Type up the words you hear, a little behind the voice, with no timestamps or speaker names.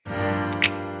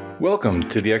Welcome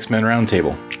to the X-Men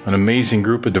Roundtable, an amazing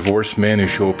group of divorced men who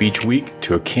show up each week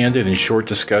to a candid and short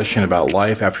discussion about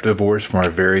life after divorce from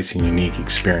our various and unique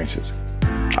experiences.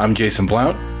 I'm Jason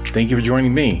Blount. Thank you for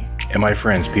joining me and my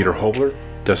friends Peter Hobler,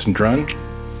 Dustin Drunn,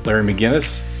 Larry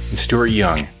McGinnis, and Stuart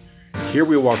Young. Here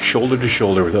we walk shoulder to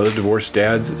shoulder with other divorced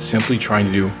dads simply trying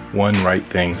to do one right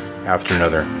thing after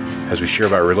another as we share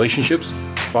about relationships,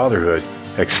 fatherhood,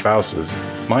 ex-spouses,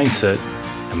 mindset,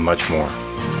 and much more.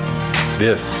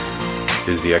 This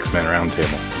is the X-Men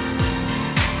Roundtable.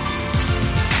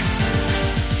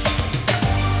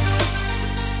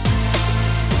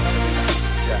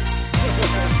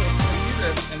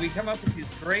 And we come up with these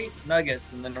great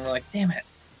nuggets, and then we're like, "Damn it,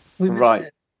 we missed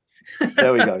it."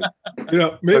 There we go.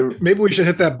 Maybe we should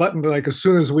hit that button like as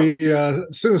soon as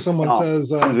someone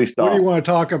says, "What do you want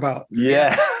to talk about?"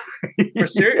 Yeah. Or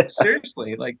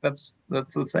seriously, like that's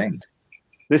the thing.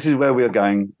 This is where we are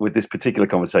going with this particular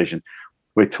conversation.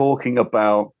 We're talking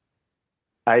about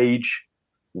age,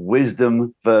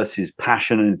 wisdom versus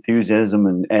passion and enthusiasm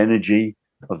and energy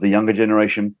of the younger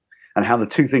generation, and how the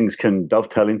two things can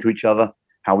dovetail into each other,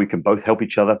 how we can both help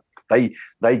each other.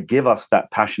 They give us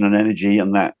that passion and energy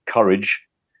and that courage,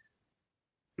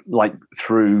 like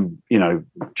through,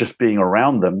 just being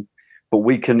around them, but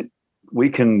we can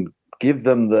give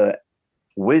them the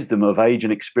wisdom of age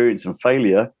and experience and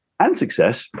failure and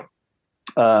success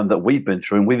that we've been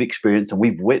through and we've experienced and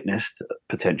we've witnessed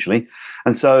potentially.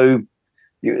 And so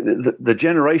the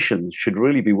generations should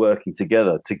really be working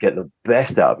together to get the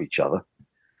best out of each other.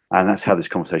 And that's how this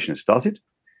conversation has started.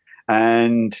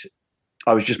 And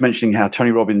I was just mentioning how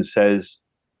Tony Robbins says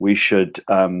we should,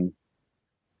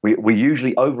 we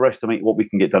usually overestimate what we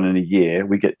can get done in a year.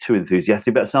 We get too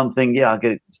enthusiastic about something. Yeah, I'll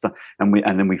get it done.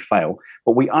 And then we fail.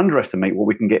 But we underestimate what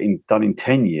we can get done in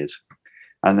 10 years.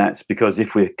 And that's because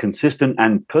if we're consistent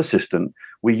and persistent,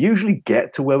 we usually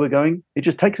get to where we're going. It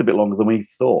just takes a bit longer than we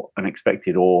thought and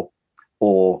expected or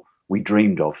we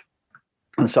dreamed of.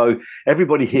 And so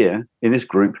everybody here in this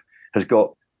group has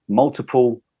got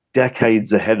multiple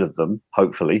decades ahead of them,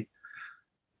 hopefully.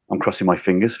 I'm crossing my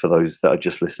fingers for those that are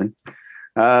just listening.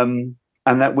 And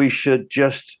that we should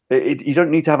just, you don't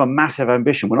need to have a massive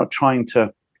ambition. We're not trying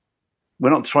to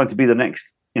be the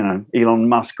next, Elon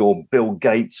Musk or Bill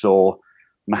Gates or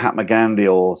Mahatma Gandhi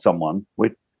or someone.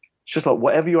 It's just like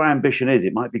whatever your ambition is,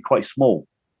 it might be quite small.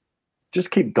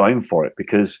 Just keep going for it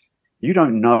because you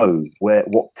don't know what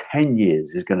 10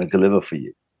 years is going to deliver for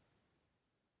you.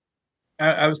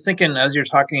 I was thinking as you're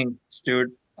talking, Stuart,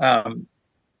 this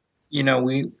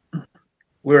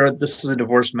is a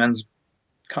divorced men's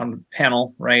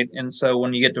panel, right? And so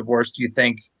when you get divorced, you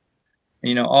think,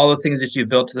 all the things that you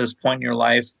built to this point in your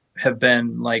life have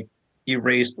been like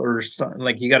erased or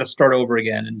like you got to start over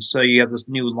again. And so you have this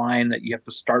new line that you have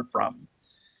to start from.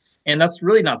 And that's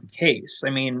really not the case. I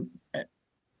mean,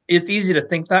 it's easy to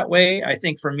think that way. I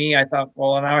think for me, I thought,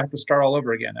 well, now I have to start all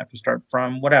over again. I have to start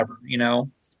from whatever,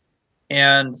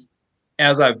 And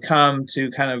as I've come to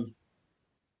kind of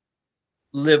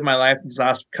live my life these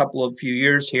last few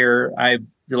years here, I've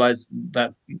realized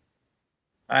that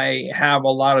I have a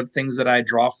lot of things that I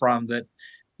draw from that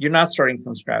you're not starting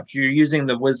from scratch. You're using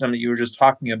the wisdom that you were just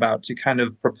talking about to kind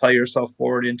of propel yourself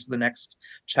forward into the next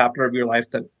chapter of your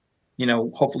life that,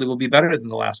 hopefully will be better than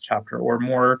the last chapter or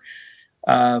more,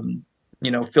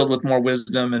 filled with more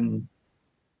wisdom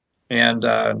and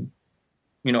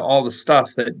all the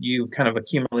stuff that you've kind of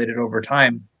accumulated over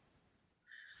time.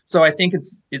 So I think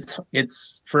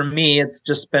it's for me, it's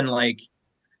just been like,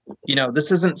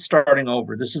 this isn't starting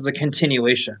over. This is a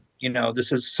continuation.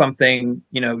 This is something,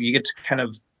 you get to kind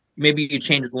of, maybe you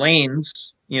change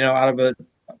lanes, out of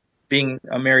being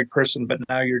a married person, but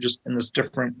now you're just in this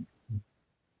different,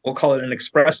 we'll call it an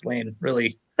express lane,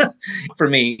 really, for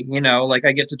me, like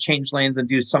I get to change lanes and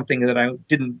do something that I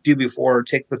didn't do before, or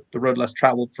take the road less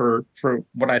traveled for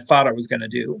what I thought I was going to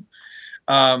do,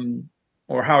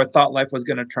 or how I thought life was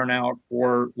going to turn out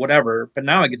or whatever. But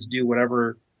now I get to do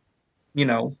whatever,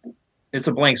 it's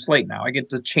a blank slate now. I get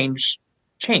to change.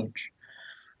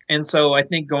 And so I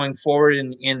think going forward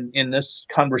in this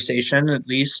conversation, at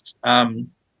least,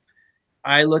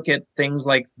 I look at things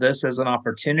like this as an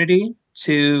opportunity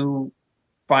to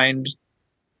find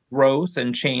growth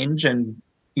and change and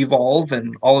evolve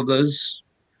and all of those,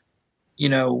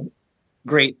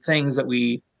 great things that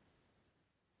we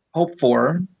hope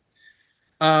for.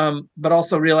 But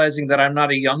also realizing that I'm not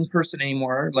a young person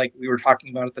anymore, like we were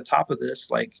talking about at the top of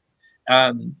this. Like,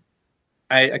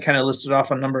 I kind of listed off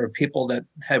a number of people that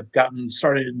have gotten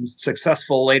started and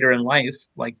successful later in life,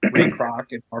 like Ray Kroc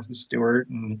and Martha Stewart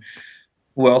and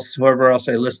whoever else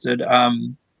I listed,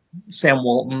 Sam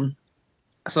Walton.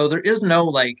 So there is no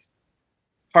like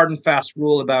hard and fast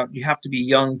rule about you have to be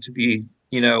young to be,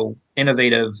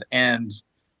 innovative and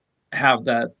have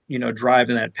that, drive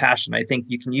and that passion. I think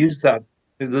you can use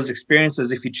those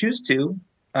experiences if you choose to.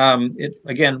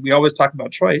 Again, we always talk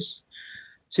about choice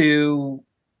to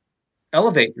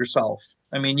elevate yourself.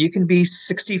 I mean, you can be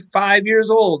 65 years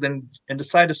old and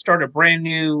decide to start a brand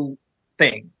new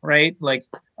thing, right? Like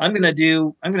I'm going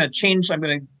to change. I'm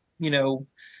going to,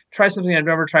 try something I've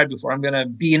never tried before. I'm going to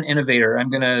be an innovator. I'm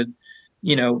going to,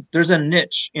 there's a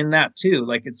niche in that too.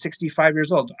 Like at 65 years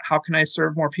old, how can I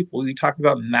serve more people? We talked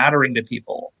about mattering to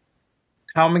people.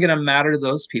 How am I going to matter to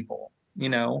those people?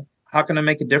 How can I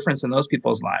make a difference in those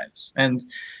people's lives? And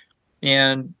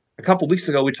a couple of weeks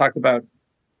ago, we talked about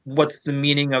what's the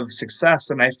meaning of success.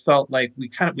 And I felt like we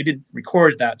didn't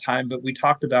record that time, but we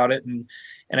talked about it. And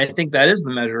I think that is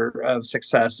the measure of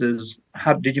success is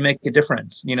how did you make a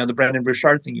difference? The Brendon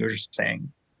Burchard thing you were just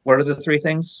saying. What are the three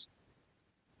things?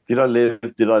 Did I live?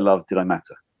 Did I love? Did I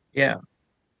matter? Yeah.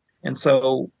 And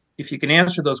so if you can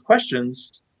answer those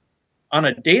questions on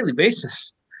a daily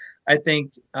basis, I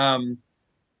think, I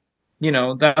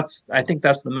think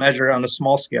that's the measure on a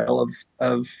small scale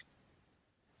of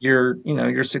your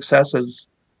success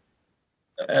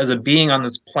as a being on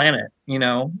this planet.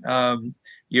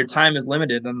 Your time is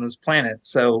limited on this planet.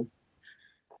 So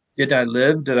did I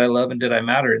live, did I love, and did I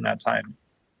matter in that time?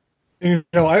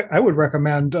 I would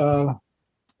recommend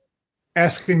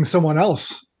asking someone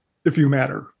else if you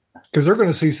matter, because they're going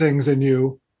to see things in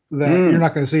you that you're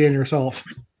not going to see in yourself.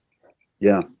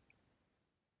 Yeah.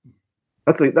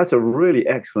 That's a really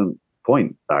excellent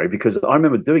point, Barry, because I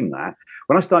remember doing that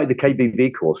when I started the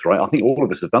KBV course, right? I think all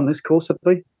of us have done this course, have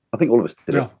we? I think all of us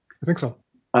did. Yeah, I think so.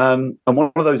 And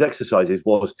one of those exercises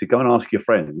was to go and ask your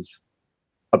friends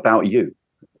about you.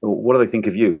 What do they think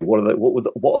of you? What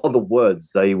are the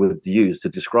words they would use to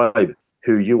describe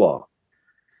who you are?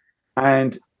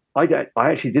 And I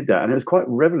actually did that, and it was quite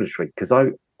revelatory because I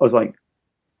was like,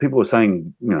 people were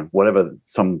saying, whatever,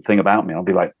 something about me. I'll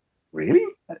be like, really?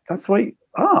 That's the way.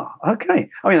 Okay.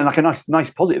 I mean, like a nice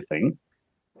positive thing.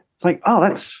 It's like,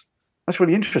 that's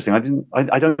really interesting.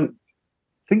 I don't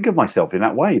think of myself in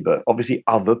that way, but obviously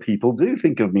other people do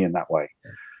think of me in that way.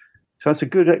 So that's a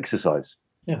good exercise.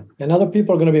 Yeah. And other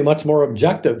people are going to be much more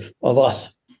objective of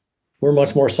us. We're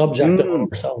much more subjective of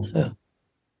ourselves. Yeah.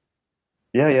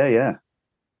 Yeah.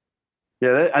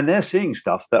 And they're seeing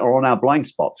stuff that are on our blind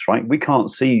spots, right? We can't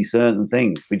see certain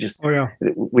things.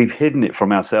 We've hidden it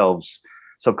from ourselves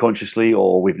subconsciously,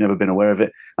 or we've never been aware of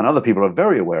it. And other people are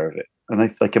very aware of it.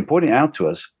 And they can point it out to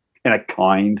us in a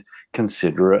kind,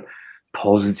 considerate,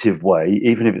 positive way,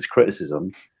 even if it's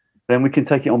criticism, then we can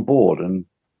take it on board and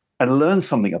learn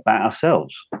something about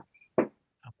ourselves.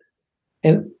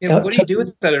 And what do you do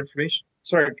with that information?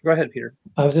 Sorry, go ahead, Peter.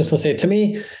 I was just going to say, to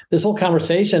me, this whole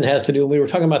conversation has to do, we were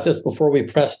talking about this before we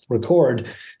pressed record,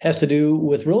 has to do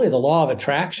with really the law of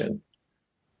attraction,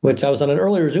 which I was on an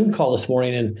earlier Zoom call this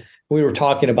morning, and we were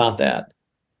talking about that.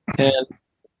 And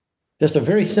just a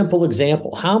very simple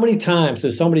example. How many times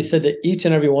has somebody said to each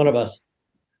and every one of us,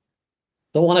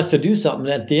 they'll want us to do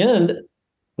something. At the end,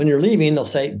 when you're leaving, they'll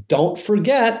say, don't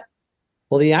forget.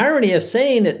 Well, the irony of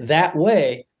saying it that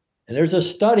way, and there's a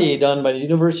study done by the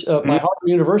by Harvard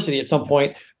University at some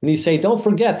point, when you say, don't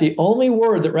forget, the only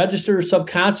word that registers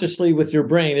subconsciously with your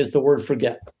brain is the word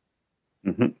forget.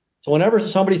 Mm-hmm. So whenever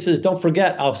somebody says, don't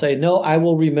forget, I'll say, no, I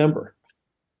will remember.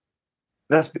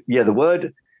 The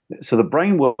word. So the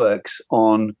brain works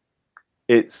on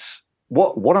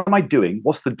what am I doing?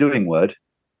 What's the doing word?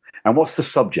 And what's the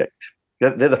subject?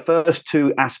 They're the first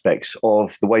two aspects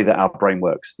of the way that our brain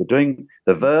works. The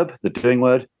verb, the doing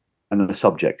word, and then the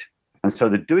subject. And so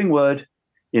the doing word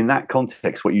in that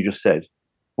context, what you just said,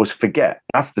 was forget.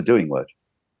 That's the doing word.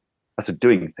 That's a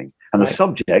doing thing. And the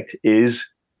subject is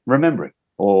remembering,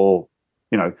 or,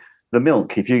 the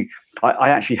milk. I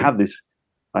actually have this,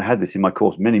 I had this in my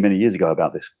course many, many years ago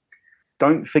about this.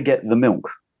 Don't forget the milk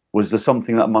was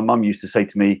something that my mum used to say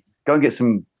to me, go and get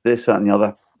some this, that, and the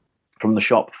other from the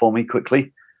shop for me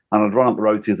quickly. And I'd run up the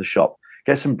road to the shop,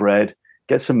 get some bread,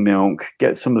 get some milk,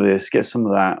 get some of this, get some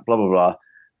of that, blah, blah, blah.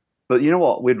 But you know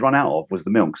what we'd run out of was the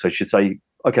milk. So she'd say,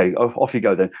 okay, off you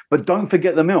go then. But don't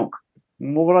forget the milk.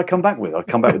 What would I come back with? I'd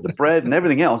come back with the bread and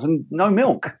everything else and no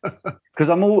milk. Because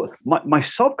my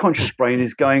subconscious brain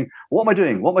is going, what am I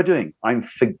doing? What am I doing? I'm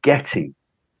forgetting.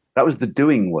 That was the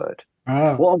doing word.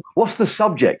 What's the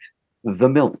subject? The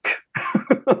milk.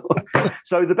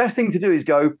 So the best thing to do is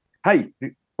go, hey,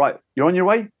 right, you're on your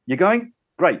way? You're going?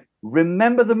 Great.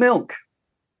 Remember the milk.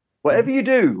 Whatever you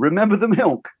do, remember the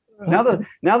milk. Now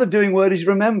the doing word is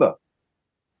remember.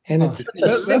 And it's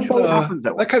simple.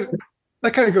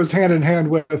 That kind of goes hand in hand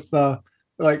with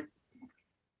like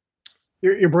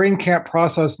your brain can't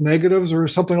process negatives or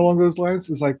something along those lines.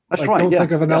 It's like, that's right. Don't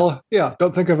think of an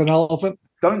don't think of an elephant.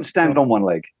 Don't stand on one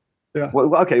leg. Yeah.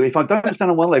 Well, okay, if I don't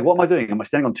stand on one leg, what am I doing? Am I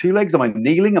standing on two legs? Am I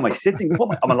kneeling? Am I sitting?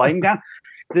 Am I lying down?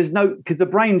 Because the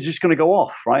brain's just going to go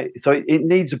off, right? So it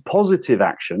needs a positive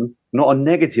action, not a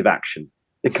negative action.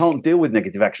 It can't deal with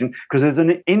negative action because there's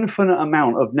an infinite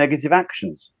amount of negative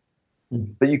actions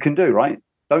that you can do, right?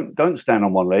 Don't stand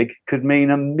on one leg could mean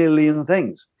a million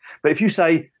things. But if you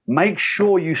say, make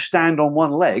sure you stand on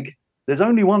one leg, there's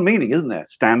only one meaning, isn't there?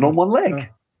 Stand on one leg. Yeah.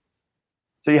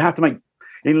 So you have to make,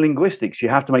 in linguistics, you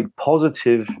have to make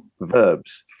positive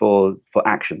verbs for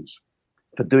actions,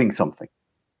 for doing something.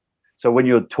 So when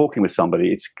you're talking with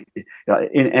somebody, it's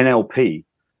in NLP,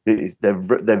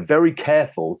 they're very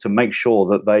careful to make sure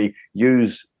that they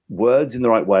use words in the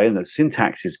right way and the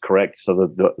syntax is correct, so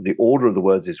that the order of the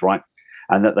words is right,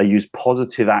 and that they use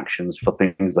positive actions for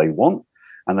things they want,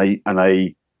 and they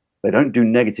don't do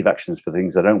negative actions for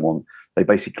things they don't want. They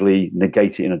basically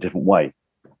negate it in a different way.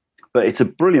 But it's a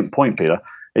brilliant point, Peter,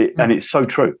 and it's so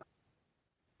true.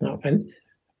 And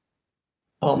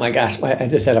oh my gosh, I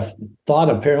just had a thought.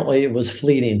 Apparently, it was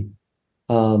fleeting.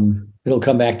 It'll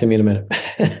come back to me in a minute.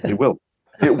 It will.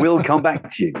 It will come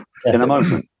back to you in a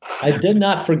moment. I did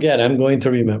not forget. I'm going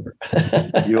to remember.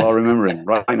 You are remembering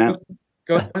right now.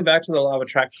 Going back to the law of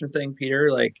attraction thing,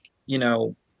 Peter, like,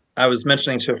 I was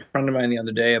mentioning to a friend of mine the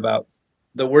other day about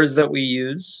the words that we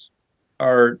use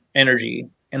are energy,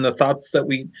 and the thoughts that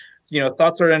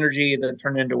thoughts are energy that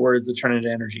turn into words that turn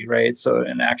into energy, right? So,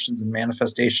 and actions and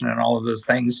manifestation and all of those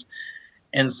things.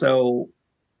 And so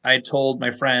I told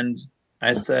my friend,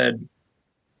 I said,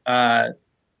 I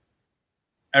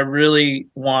really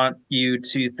want you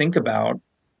to think about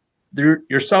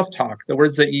your self-talk, the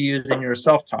words that you use in your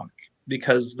self-talk,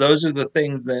 because those are the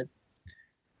things that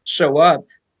show up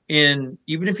in,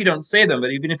 even if you don't say them,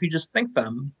 but even if you just think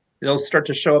them, they'll start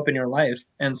to show up in your life.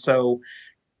 And so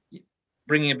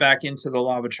bringing it back into the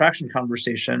law of attraction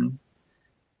conversation,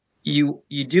 you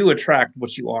do attract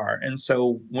what you are. And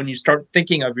so when you start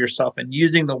thinking of yourself and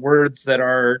using the words that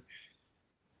are,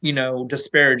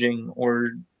 disparaging or,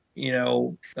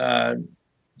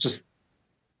 just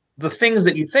the things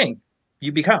that you think,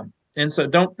 you become. And so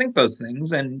don't think those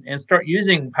things and start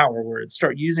using power words,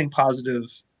 start using positive,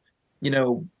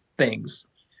 things.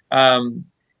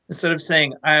 Instead of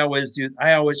saying, I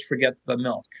always forget the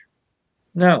milk.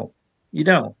 No, you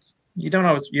don't. You don't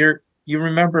always, you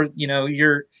remember,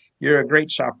 you're a great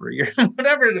shopper. You're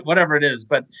whatever it is.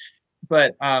 But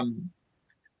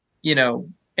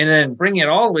and then bring it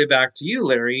all the way back to you,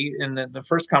 Larry, in the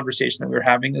first conversation that we were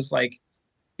having is like,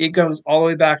 it goes all the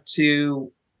way back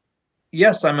to,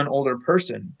 yes, I'm an older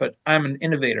person, but I'm an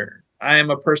innovator. I am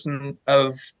a person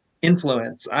of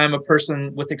influence. I'm a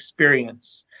person with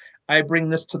experience. I bring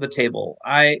this to the table.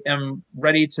 I am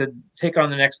ready to take on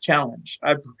the next challenge.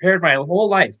 I've prepared my whole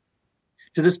life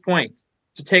to this point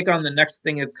to take on the next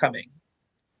thing that's coming,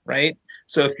 right?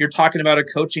 So if you're talking about a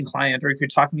coaching client, or if you're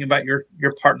talking about your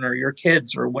partner, your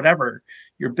kids, or whatever,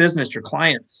 your business, your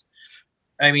clients,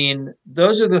 I mean,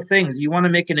 those are the things. You want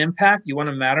to make an impact, you want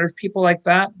to matter to people like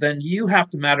that, then you have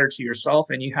to matter to yourself,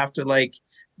 and you have to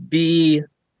be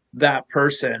that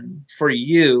person for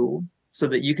you so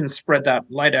that you can spread that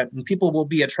light out, and people will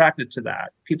be attracted to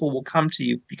that. People will come to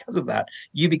you because of that.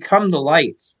 You become the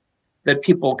light that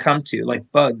people come to, like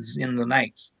bugs in the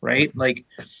night, right?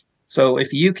 So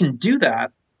if you can do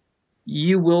that,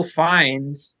 you will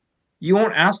find, you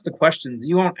won't ask the questions.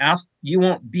 You won't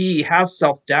have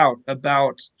self-doubt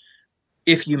about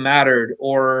if you mattered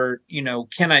or,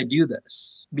 can I do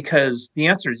this? Because the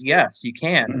answer is yes, you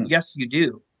can. Yes, you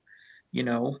do.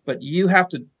 But you have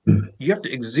to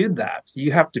exude that.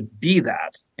 You have to be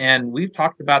that. And we've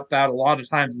talked about that a lot of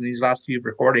times in these last few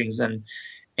recordings. And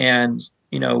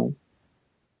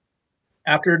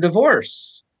after a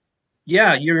divorce,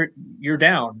 yeah, you're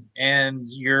down and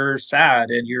you're sad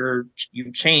and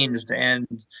you've changed and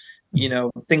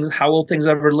things, how will things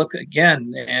ever look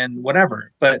again and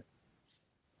whatever. But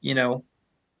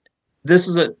this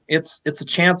is it's a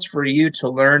chance for you to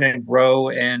learn and grow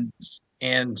and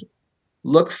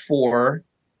look for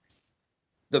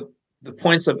the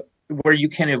points of where you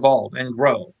can evolve and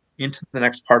grow into the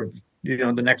next part of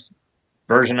the next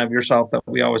version of yourself that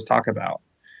we always talk about.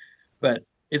 But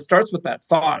it starts with that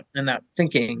thought and that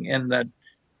thinking and that,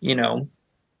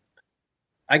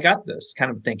 I got this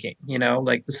kind of thinking,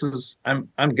 this is,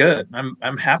 I'm good.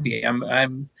 I'm happy. I'm,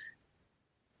 and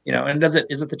is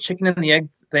it the chicken and the egg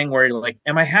thing where you're like,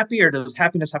 am I happy, or does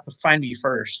happiness have to find me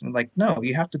first? And no,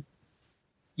 you have to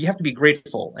be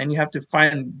grateful, and you have to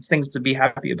find things to be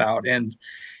happy about. And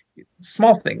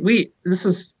small thing.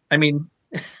 I mean,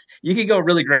 you could go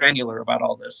really granular about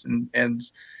all this and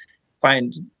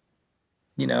find,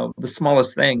 the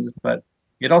smallest things, but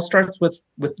it all starts with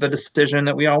the decision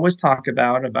that we always talk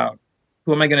about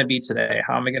who am I going to be today?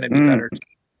 How am I going to be better?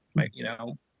 I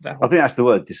think that's the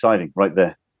word, deciding, right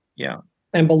there. Yeah.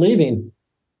 And believing.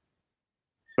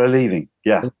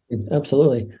 Yeah.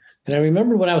 Absolutely. And I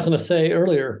remember what I was going to say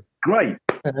earlier. Great.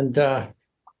 And one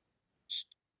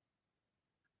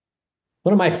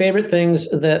of my favorite things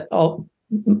that,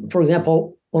 for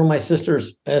example, one of my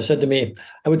sisters has said to me,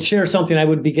 I would share something, I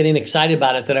would be getting excited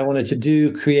about it, that I wanted to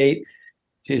do, create.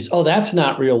 She's, that's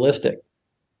not realistic.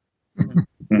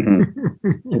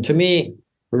 And to me,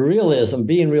 realism,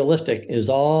 being realistic, is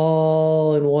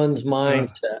all in one's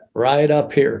mindset, right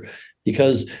up here.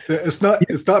 Because it's not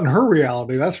in her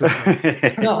reality, that's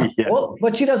right. No, well,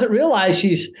 but she doesn't realize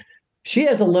she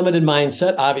has a limited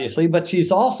mindset, obviously, but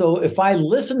she's also, if I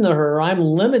listen to her, I'm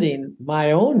limiting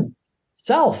my own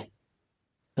self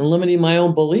and limiting my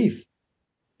own belief.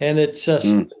 And it's just,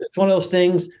 it's one of those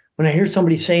things, when I hear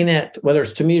somebody saying that, whether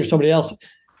it's to me or somebody else, it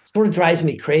sort of drives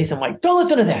me crazy. I'm like, don't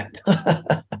listen to that.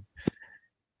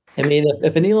 I mean,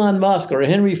 if an Elon Musk or a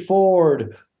Henry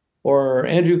Ford or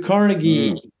Andrew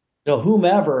Carnegie,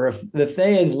 whomever, if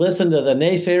they had listened to the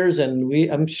naysayers, and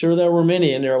I'm sure there were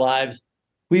many in their lives,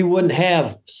 we wouldn't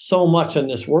have so much in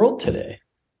this world today.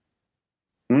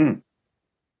 And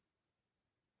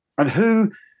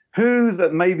who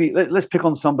that maybe, let's pick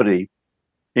on somebody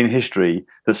in history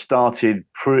that started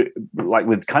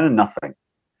with kind of nothing,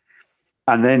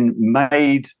 and then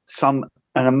made an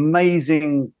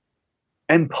amazing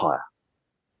empire,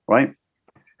 right?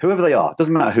 Whoever they are,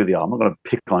 doesn't matter who they are. I'm not going to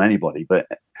pick on anybody, but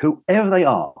whoever they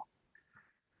are,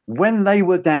 when they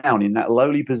were down in that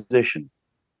lowly position,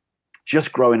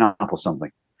 just growing up or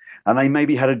something, and they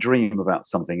maybe had a dream about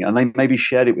something, and they maybe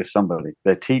shared it with somebody,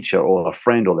 their teacher or a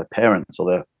friend or their parents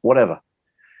or their whatever,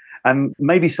 and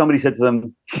maybe somebody said to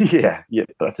them, yeah,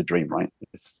 that's a dream, right?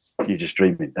 You're just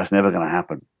dreaming. That's never going to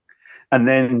happen. And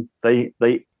then they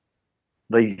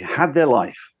had their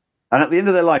life, and at the end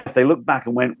of their life, they looked back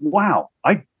and went, wow,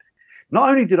 not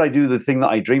only did I do the thing that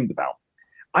I dreamed about,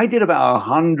 I did about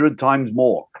 100 times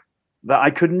more that I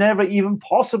could never even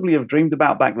possibly have dreamed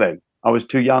about back then. I was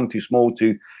too young, too small,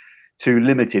 too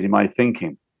limited in my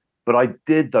thinking. But I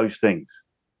did those things.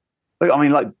 Okay,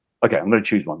 I'm going to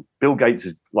choose one. Bill Gates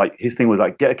is his thing was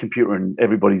get a computer in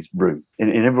everybody's room, in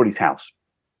everybody's house.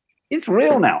 It's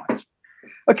real now.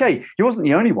 Okay, he wasn't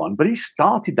the only one, but he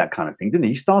started that kind of thing, didn't he?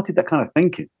 He started that kind of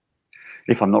thinking,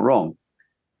 if I'm not wrong.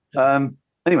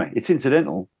 Anyway, it's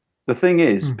incidental. The thing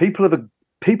is, people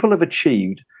have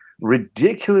achieved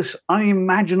ridiculous,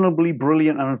 unimaginably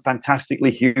brilliant and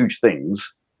fantastically huge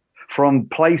things from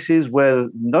places where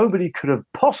nobody could have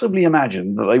possibly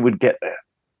imagined that they would get there.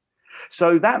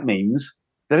 So that means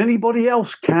that anybody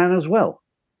else can as well.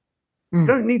 You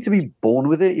don't need to be born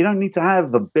with it. You don't need to have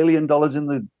 $1 billion in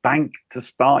the bank to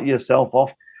start yourself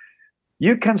off.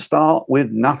 You can start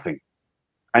with nothing,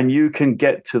 and you can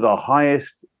get to the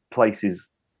highest places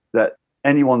that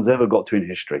anyone's ever got to in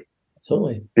history.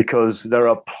 Absolutely. Because there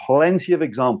are plenty of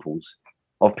examples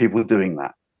of people doing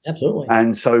that. Absolutely.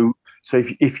 And so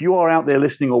if you are out there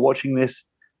listening or watching this,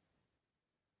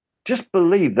 just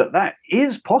believe that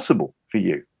is possible for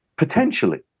you,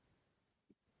 potentially.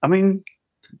 I mean,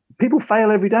 people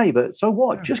fail every day, but so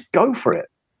what? Yeah. Just go for it.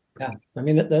 Yeah. I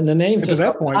mean, the names just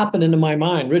popping into my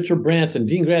mind. Richard Branson,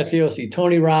 Dean Graziosi,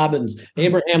 Tony Robbins,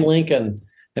 Abraham Lincoln.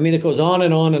 I mean, it goes on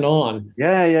and on and on.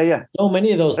 Yeah. So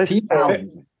many of those people.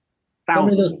 Some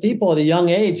of those people at a young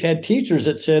age had teachers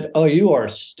that said, oh, you are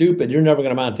stupid. You're never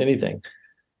going to amount to anything.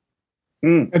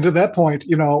 And to that point,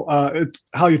 it's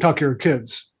how you talk to your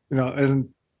kids, and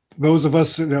those of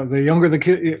us, the younger the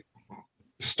kid,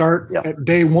 start at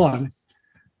day one,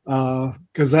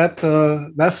 because that's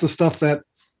the stuff that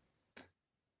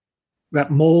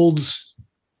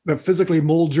physically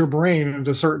molds your brain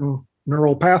into certain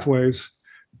neural pathways.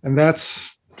 And that'll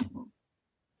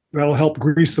help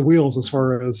grease the wheels as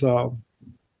far as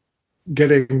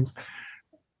getting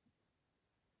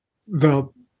the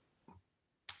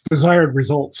desired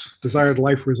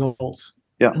life results.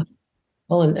 Yeah.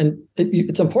 Well, and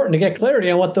it's important to get clarity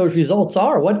on what those results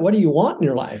are. What do you want in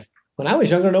your life? When I was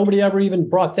younger, nobody ever even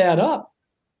brought that up.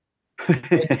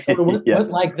 It sort of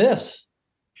went like this.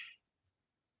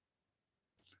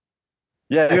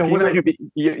 Yeah,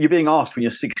 you're being asked when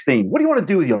you're 16, what do you want to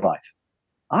do with your life?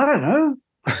 I don't know.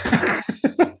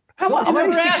 I'm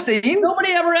only 16.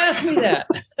 Nobody ever asked me that.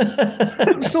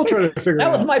 I'm still trying to figure it out.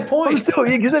 That was my point. We're still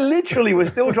trying to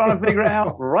figure it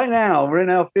out right now. We're in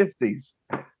our 50s.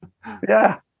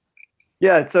 Yeah.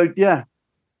 Yeah. So yeah.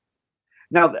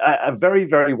 Now, a very,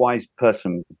 very wise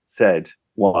person said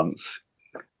once,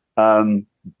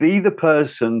 "Be the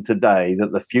person today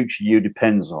that the future you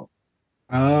depends on."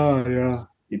 Oh, yeah.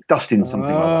 Dustin,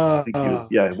 something like that. I think he was,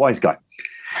 yeah, wise guy.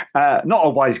 Not a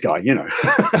wise guy, you know.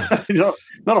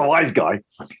 not a wise guy.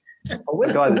 A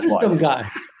wisdom guy.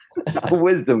 A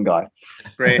wisdom guy.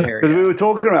 Gray hair. Because we were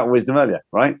talking about wisdom earlier,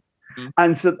 right?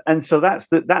 Mm-hmm. And so that's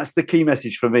the key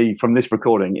message for me from this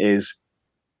recording is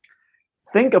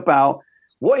think about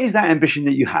what is that ambition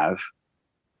that you have.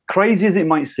 Crazy as it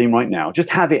might seem right now, just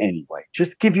have it anyway.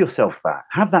 Just give yourself that.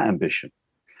 Have that ambition.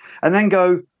 And then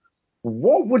go,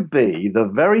 what would be the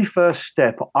very first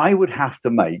step I would have to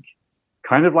make,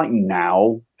 kind of like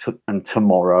now and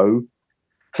tomorrow,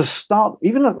 to start,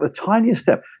 even at the tiniest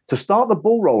step, to start the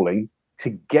ball rolling to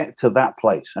get to that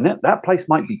place. And that place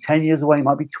might be 10 years away,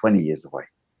 might be 20 years away,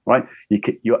 right?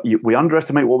 We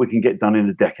underestimate what we can get done in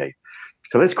a decade.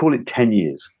 So let's call it 10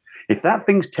 years. If that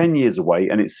thing's 10 years away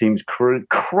and it seems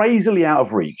crazily out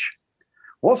of reach,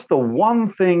 what's the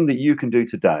one thing that you can do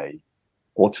today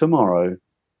or tomorrow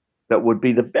that would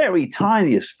be the very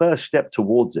tiniest first step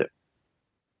towards it?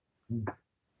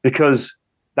 Because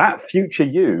that future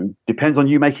you depends on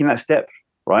you making that step,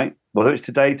 right? Whether it's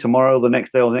today, tomorrow, the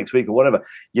next day, or the next week, or whatever,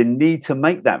 you need to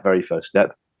make that very first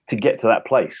step to get to that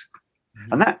place.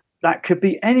 And that could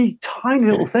be any tiny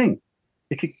little thing.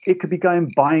 It could be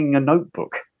buying a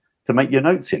notebook to make your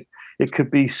notes in. It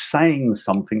could be saying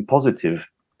something positive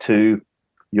to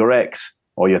your ex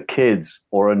or your kids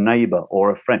or a neighbor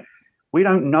or a friend. We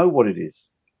don't know what it is,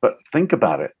 but think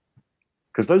about it,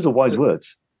 because those are wise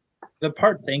words.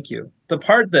 Thank you. The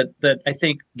part that I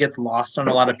think gets lost on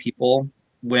a lot of people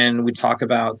when we talk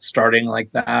about starting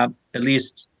like that, at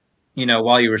least,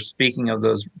 while you were speaking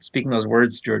those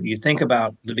words, Stuart, you think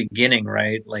about the beginning,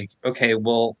 right? Like, okay,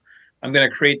 well, I'm going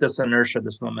to create this inertia,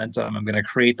 this momentum. I'm going to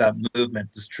create that movement,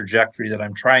 this trajectory that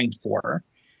I'm trying for.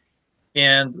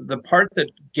 And the part that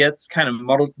gets kind of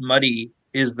muddy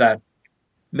is that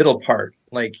middle part.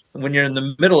 Like when you're in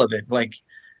the middle of it, like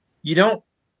you don't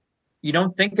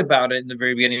think about it in the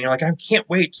very beginning. You're like, I can't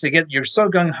wait to you're so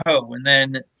gung ho. And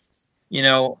then,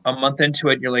 a month into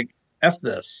it, you're like, F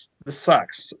this. This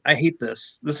sucks. I hate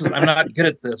this. I'm not good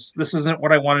at this. This isn't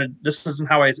what I wanted. This isn't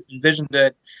how I envisioned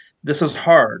it. This is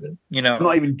hard. I'm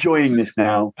not even enjoying this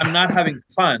now. I'm not having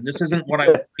fun. This isn't what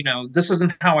this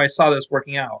isn't how I saw this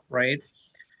working out. Right.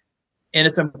 And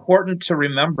it's important to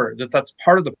remember that that's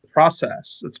part of the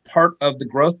process. It's part of the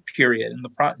growth period. And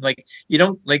you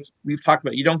don't, like we've talked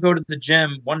about, you don't go to the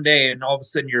gym one day and all of a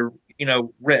sudden you're,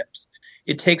 ripped.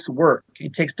 It takes work.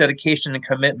 It takes dedication and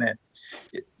commitment.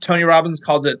 Tony Robbins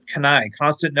calls it CANI,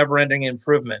 constant never-ending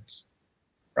improvement,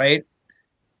 right?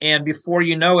 And before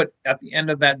you know it, at the end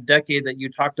of that decade that you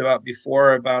talked about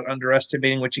before, about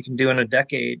underestimating what you can do in a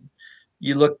decade,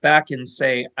 you look back and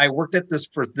say, I worked at this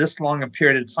for this long a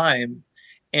period of time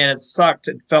and it sucked.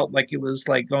 It felt like it was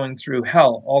like going through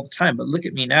hell all the time. But look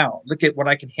at me now. Look at what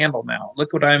I can handle now.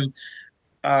 Look what I'm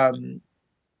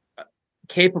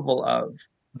capable of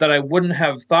that I wouldn't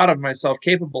have thought of myself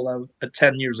capable of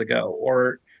 10 years ago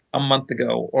or a month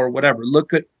ago or whatever.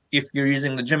 Look at, if you're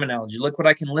using the gym analogy, look what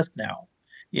I can lift now.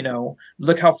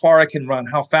 Look how far I can run,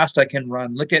 how fast I can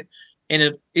run. And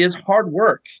it is hard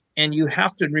work. And you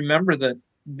have to remember that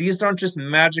these aren't just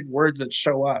magic words that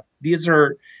show up. These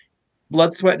are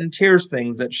blood, sweat, and tears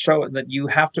things that show that you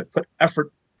have to put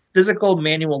effort, physical,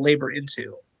 manual labor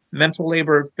into, mental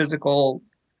labor, physical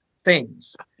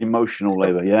things. Emotional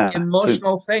labor, yeah.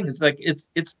 Emotional things. Like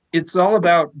it's all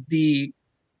about the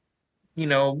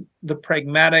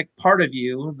pragmatic part of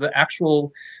you, the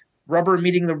actual rubber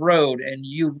meeting the road, and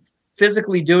you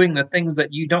physically doing the things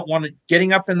that you don't want to,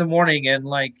 getting up in the morning and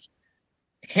like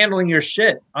handling your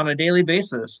shit on a daily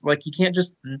basis. Like you can't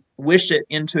just wish it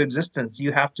into existence.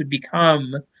 You have to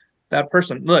become that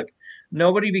person. Look,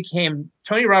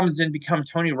 Tony Robbins didn't become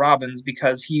Tony Robbins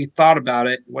because he thought about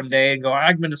it one day and go,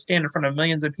 I'm going to stand in front of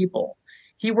millions of people.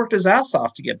 He worked his ass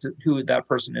off to get to who that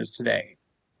person is today.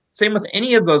 Same with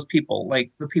any of those people,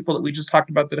 like the people that we just talked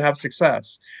about that have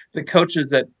success, the coaches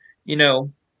that,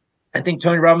 I think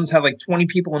Tony Robbins had like 20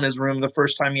 people in his room the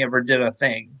first time he ever did a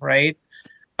thing, right?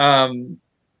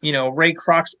 Ray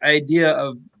Kroc's idea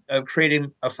of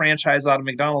creating a franchise out of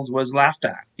McDonald's was laughed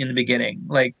at in the beginning.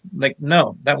 Like,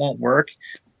 no, that won't work.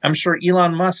 I'm sure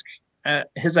Elon Musk,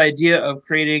 his idea of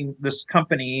creating this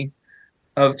company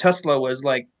of Tesla was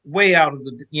like way out of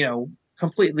the,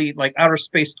 completely like outer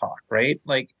space talk, right?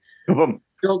 Like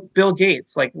Bill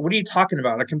Gates, like, what are you talking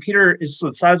about? A computer is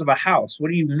the size of a house.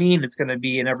 What do you mean it's going to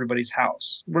be in everybody's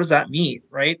house? What does that mean,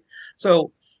 right?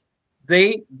 So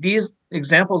these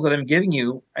examples that I'm giving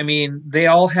you, I mean, they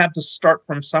all had to start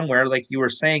from somewhere, like you were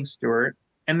saying, Stuart,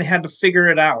 and they had to figure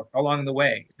it out along the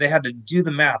way. They had to do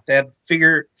the math. They had to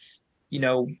figure,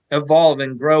 evolve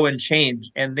and grow and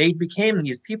change. And they became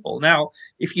these people. Now,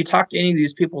 if you talk to any of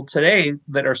these people today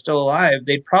that are still alive,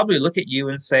 they'd probably look at you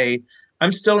and say,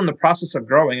 I'm still in the process of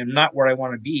growing. I'm not where I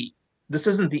want to be. This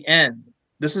isn't the end.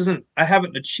 I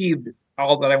haven't achieved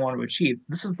all that I want to achieve.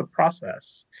 This is the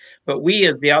process. But we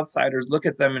as the outsiders look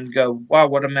at them and go, wow,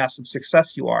 what a massive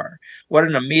success you are. What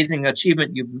an amazing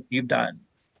achievement you've done.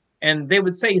 And they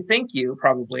would say, thank you,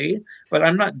 probably, but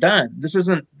I'm not done. This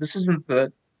isn't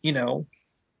the,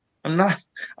 I'm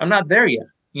not there yet.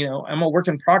 I'm a work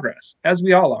in progress, as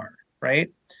we all are, right?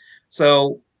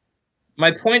 So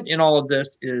my point in all of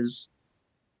this is,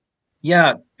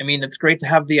 yeah, I mean, it's great to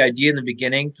have the idea in the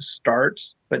beginning to start,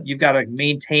 but you've got to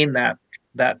maintain that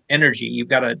energy. You've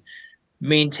got to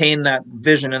maintain that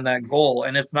vision and that goal.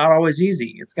 And it's not always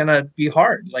easy. It's going to be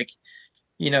hard. Like,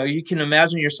 you can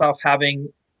imagine yourself having,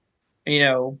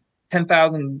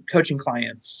 10,000 coaching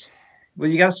clients. Well,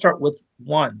 you got to start with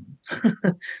one.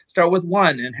 Start with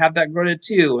one and have that grow to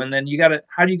 2. And then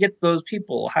how do you get those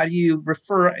people? How do you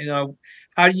refer,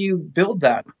 how do you build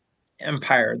that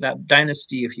empire, that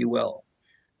dynasty, if you will?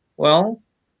 Well,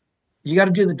 you got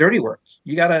to do the dirty work.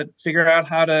 You got to figure out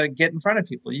how to get in front of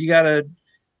people. You got to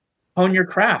hone your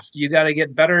craft. You got to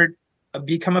get better,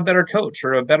 become a better coach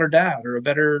or a better dad or a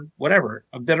better whatever,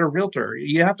 a better realtor.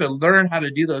 You have to learn how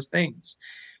to do those things.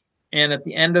 And at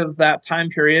the end of that time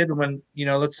period, when,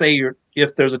 let's say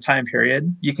if there's a time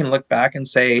period, you can look back and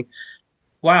say,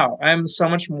 wow, I'm so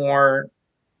much more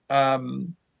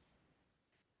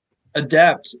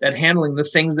adept at handling the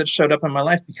things that showed up in my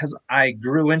life because I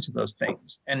grew into those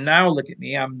things. And now look at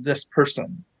me, I'm this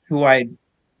person who I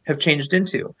have changed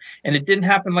into. And it didn't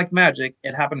happen like magic.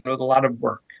 It happened with a lot of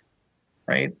work,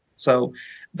 right? So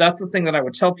that's the thing that I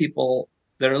would tell people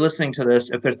that are listening to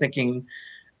this, if they're thinking,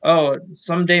 oh,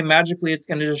 someday magically it's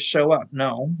going to just show up.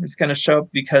 No, it's going to show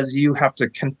up because you have to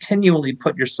continually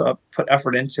put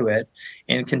effort into it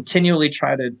and continually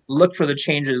try to look for the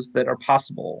changes that are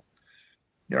possible.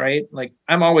 Right? Like,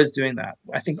 I'm always doing that.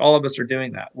 I think all of us are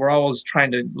doing that. We're always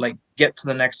trying to get to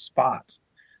the next spot.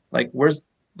 Like, where's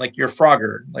your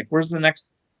Frogger? Like, where's the next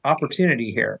opportunity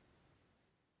here?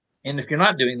 And if you're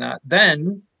not doing that,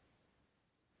 then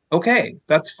okay,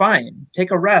 that's fine.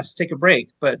 Take a rest, take a break.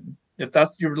 But if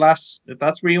that's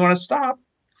where you want to stop,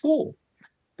 cool.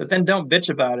 But then don't bitch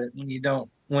about it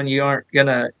when you aren't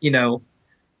gonna,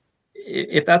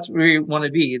 if that's where you want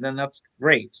to be, then that's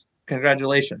great.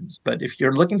 Congratulations. But if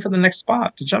you're looking for the next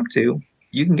spot to jump to,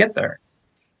 you can get there.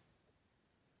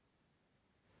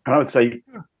 And I would say,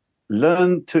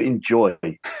 learn to enjoy.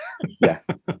 Yeah,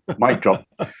 mic drop.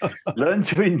 Learn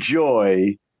to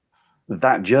enjoy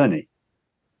that journey,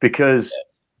 because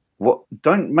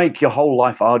don't make your whole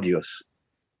life arduous.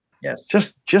 Yes.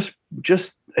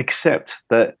 Just accept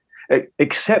that.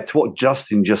 Accept what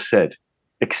Justin just said.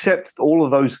 Accept all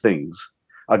of those things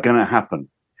are going to happen.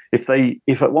 If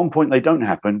at one point they don't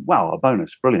happen, wow, a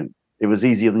bonus, brilliant. It was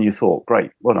easier than you thought.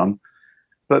 Great, well done.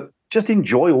 But just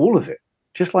enjoy all of it.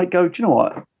 Just go, do you know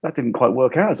what? That didn't quite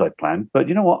work out as I planned, but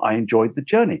you know what? I enjoyed the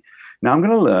journey. Now I'm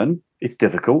going to learn. It's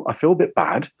difficult. I feel a bit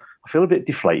bad. I feel a bit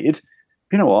deflated.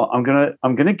 You know what? I'm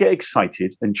gonna get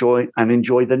excited, enjoy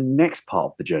the next part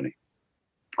of the journey.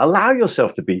 Allow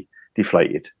yourself to be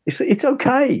deflated. It's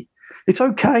okay. It's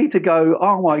okay to go,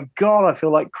 oh my God, I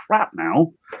feel like crap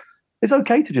now. It's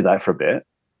okay to do that for a bit.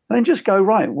 And then just go,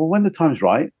 right, well, when the time's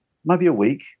right, maybe a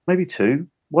week, maybe 2,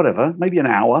 whatever, maybe an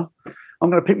hour, I'm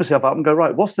going to pick myself up and go,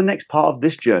 right, what's the next part of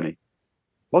this journey?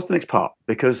 What's the next part?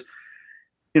 Because,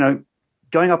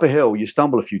 going up a hill, you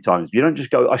stumble a few times. You don't just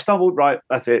go, I stumbled, right,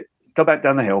 that's it. Go back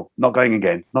down the hill, not going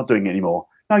again, not doing it anymore.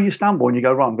 No, you stumble and you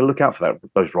go, right, I'm going to look out for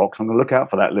those rocks. I'm going to look out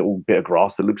for that little bit of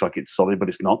grass that looks like it's solid, but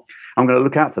it's not. I'm going to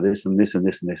look out for this and this and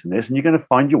this and this and this, and you're going to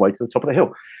find your way to the top of the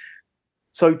hill.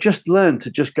 So just learn to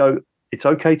just go, it's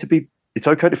okay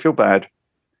to feel bad.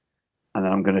 And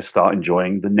then I'm going to start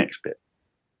enjoying the next bit.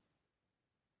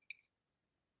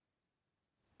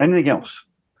 Anything else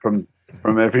from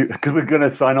because we're going to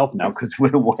sign off now because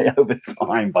we're way over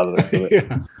time by the way.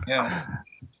 Yeah.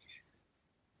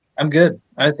 I'm good.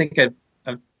 I think I've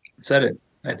said it.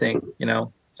 I think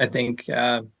I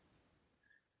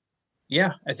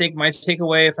think my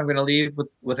takeaway, if I'm going to leave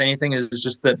with anything, is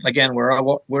just that, again,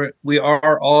 we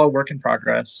are all a work in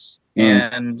progress.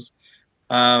 And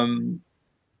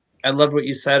I loved what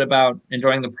you said about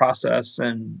enjoying the process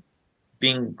and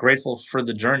being grateful for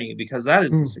the journey, because that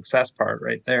is the success part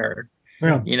right there.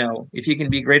 Yeah. If you can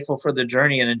be grateful for the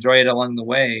journey and enjoy it along the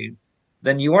way,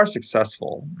 then you are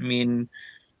successful. I mean,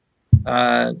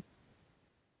 we're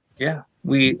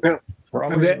always,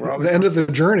 the end of the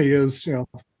journey is,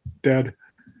 dead.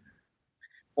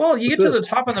 Well, you get to the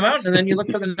top of the mountain and then you look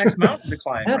for the next mountain to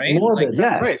climb, That's right? morbid.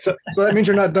 Right. So that means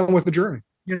you're not done with the journey.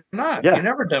 You're not. Yeah. You're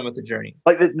never done with the journey.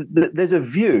 Like there's a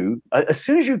view. As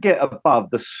soon as you get above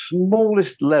the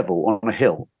smallest level on a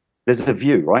hill, there's a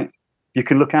view, right? You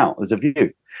can look out. There's a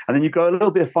view. And then you go a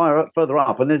little bit further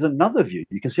up, and there's another view.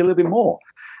 You can see a little bit more.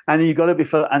 And then you go a little bit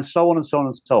further, and so on and so on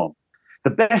and so on.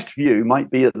 The best view might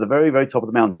be at the very, very top of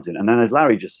the mountain. And then, as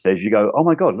Larry just says, you go, oh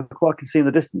my God, look what I can see in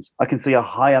the distance. I can see a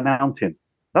higher mountain.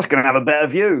 That's going to have a better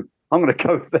view. I'm going to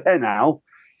go there now.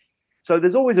 So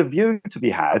there's always a view to be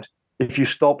had if you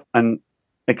stop and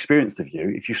experience the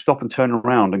view. If you stop and turn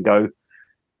around and go,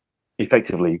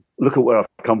 effectively, look at where I've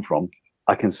come from.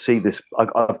 I can see this.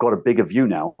 I've got a bigger view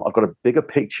now. I've got a bigger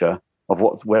picture of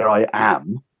where I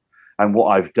am and what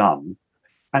I've done.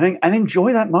 And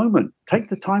enjoy that moment. Take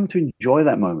the time to enjoy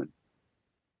that moment.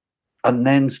 And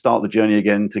then start the journey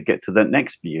again to get to the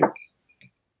next view.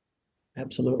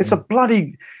 Absolutely. It's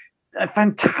a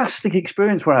fantastic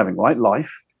experience we're having, right?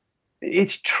 Life.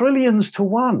 It's trillions to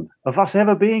one of us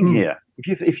ever being here.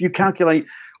 If you calculate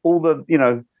all the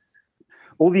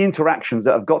interactions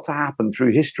that have got to happen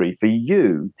through history for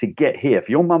you to get here,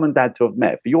 for your mum and dad to have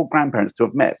met, for your grandparents to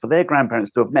have met, for their grandparents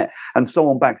to have met, and so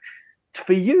on back,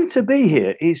 for you to be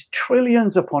here is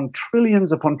trillions upon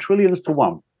trillions upon trillions to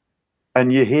one.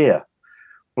 And you're here.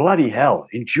 Bloody hell.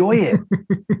 Enjoy it.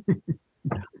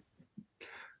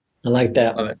 I like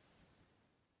that. Love it.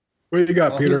 What do you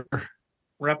got, Peter?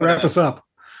 Wrap us up.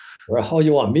 Oh,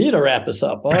 you want me to wrap us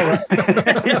up? All right.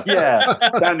 Yeah,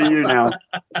 down to you now.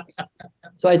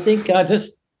 So I think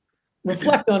just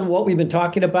reflect on what we've been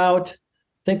talking about.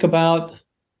 Think about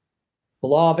the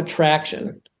law of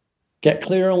attraction. Get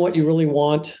clear on what you really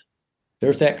want.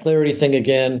 There's that clarity thing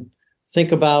again.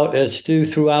 Think about, as Stu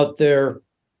threw out there,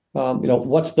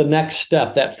 what's the next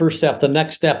step, that first step, the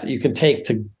next step that you can take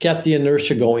to get the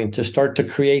inertia going, to start to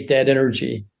create that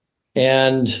energy.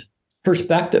 And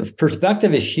perspective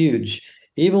is huge.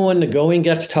 Even when the going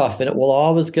gets tough, and it will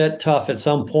always get tough at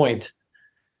some point,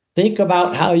 think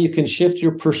about how you can shift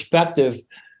your perspective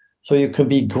so you can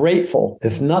be grateful,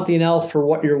 if nothing else, for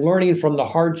what you're learning from the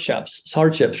hardships,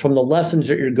 from the lessons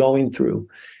that you're going through,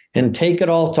 and take it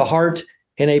all to heart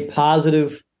in a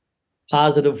positive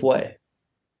way.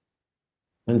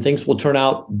 And things will turn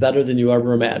out better than you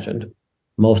ever imagined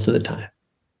most of the time.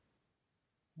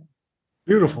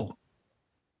 Beautiful.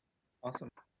 Awesome.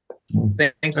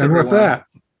 Thanks, and everyone. With that.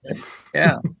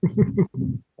 Yeah.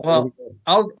 Well,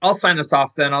 I'll sign us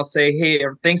off then. I'll say, hey,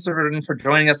 thanks everyone for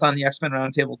joining us on the X-Men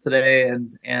Roundtable today,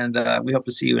 and we hope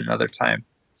to see you another time.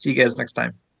 See you guys next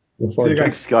time. See you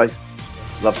guys.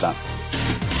 Love that.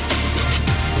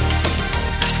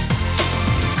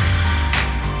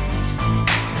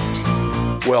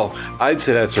 Well, I'd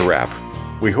say that's a wrap.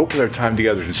 We hope that our time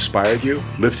together has inspired you,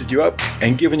 lifted you up,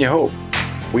 and given you hope.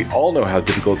 We all know how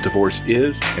difficult divorce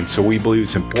is, and so we believe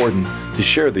it's important to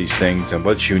share these things and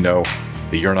let you know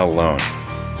that you're not alone.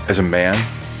 As a man,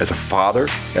 as a father,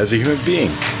 as a human being,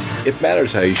 it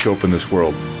matters how you show up in this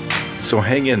world. So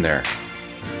hang in there.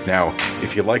 Now,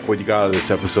 if you like what you got out of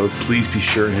this episode, please be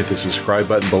sure and hit the subscribe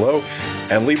button below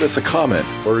and leave us a comment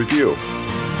or review.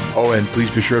 Oh, and please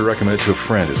be sure to recommend it to a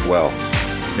friend as well.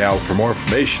 Now, for more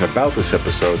information about this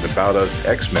episode and about us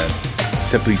X-Men,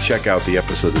 simply check out the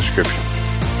episode description.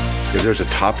 If there's a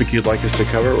topic you'd like us to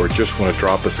cover or just want to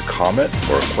drop us a comment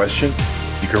or a question,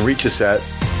 you can reach us at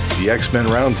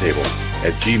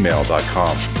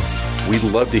thexmenroundtable@gmail.com. We'd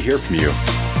love to hear from you,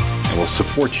 and we'll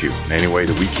support you in any way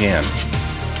that we can.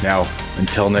 Now,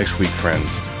 until next week, friends,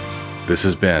 this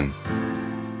has been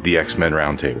the X-Men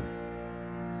Roundtable.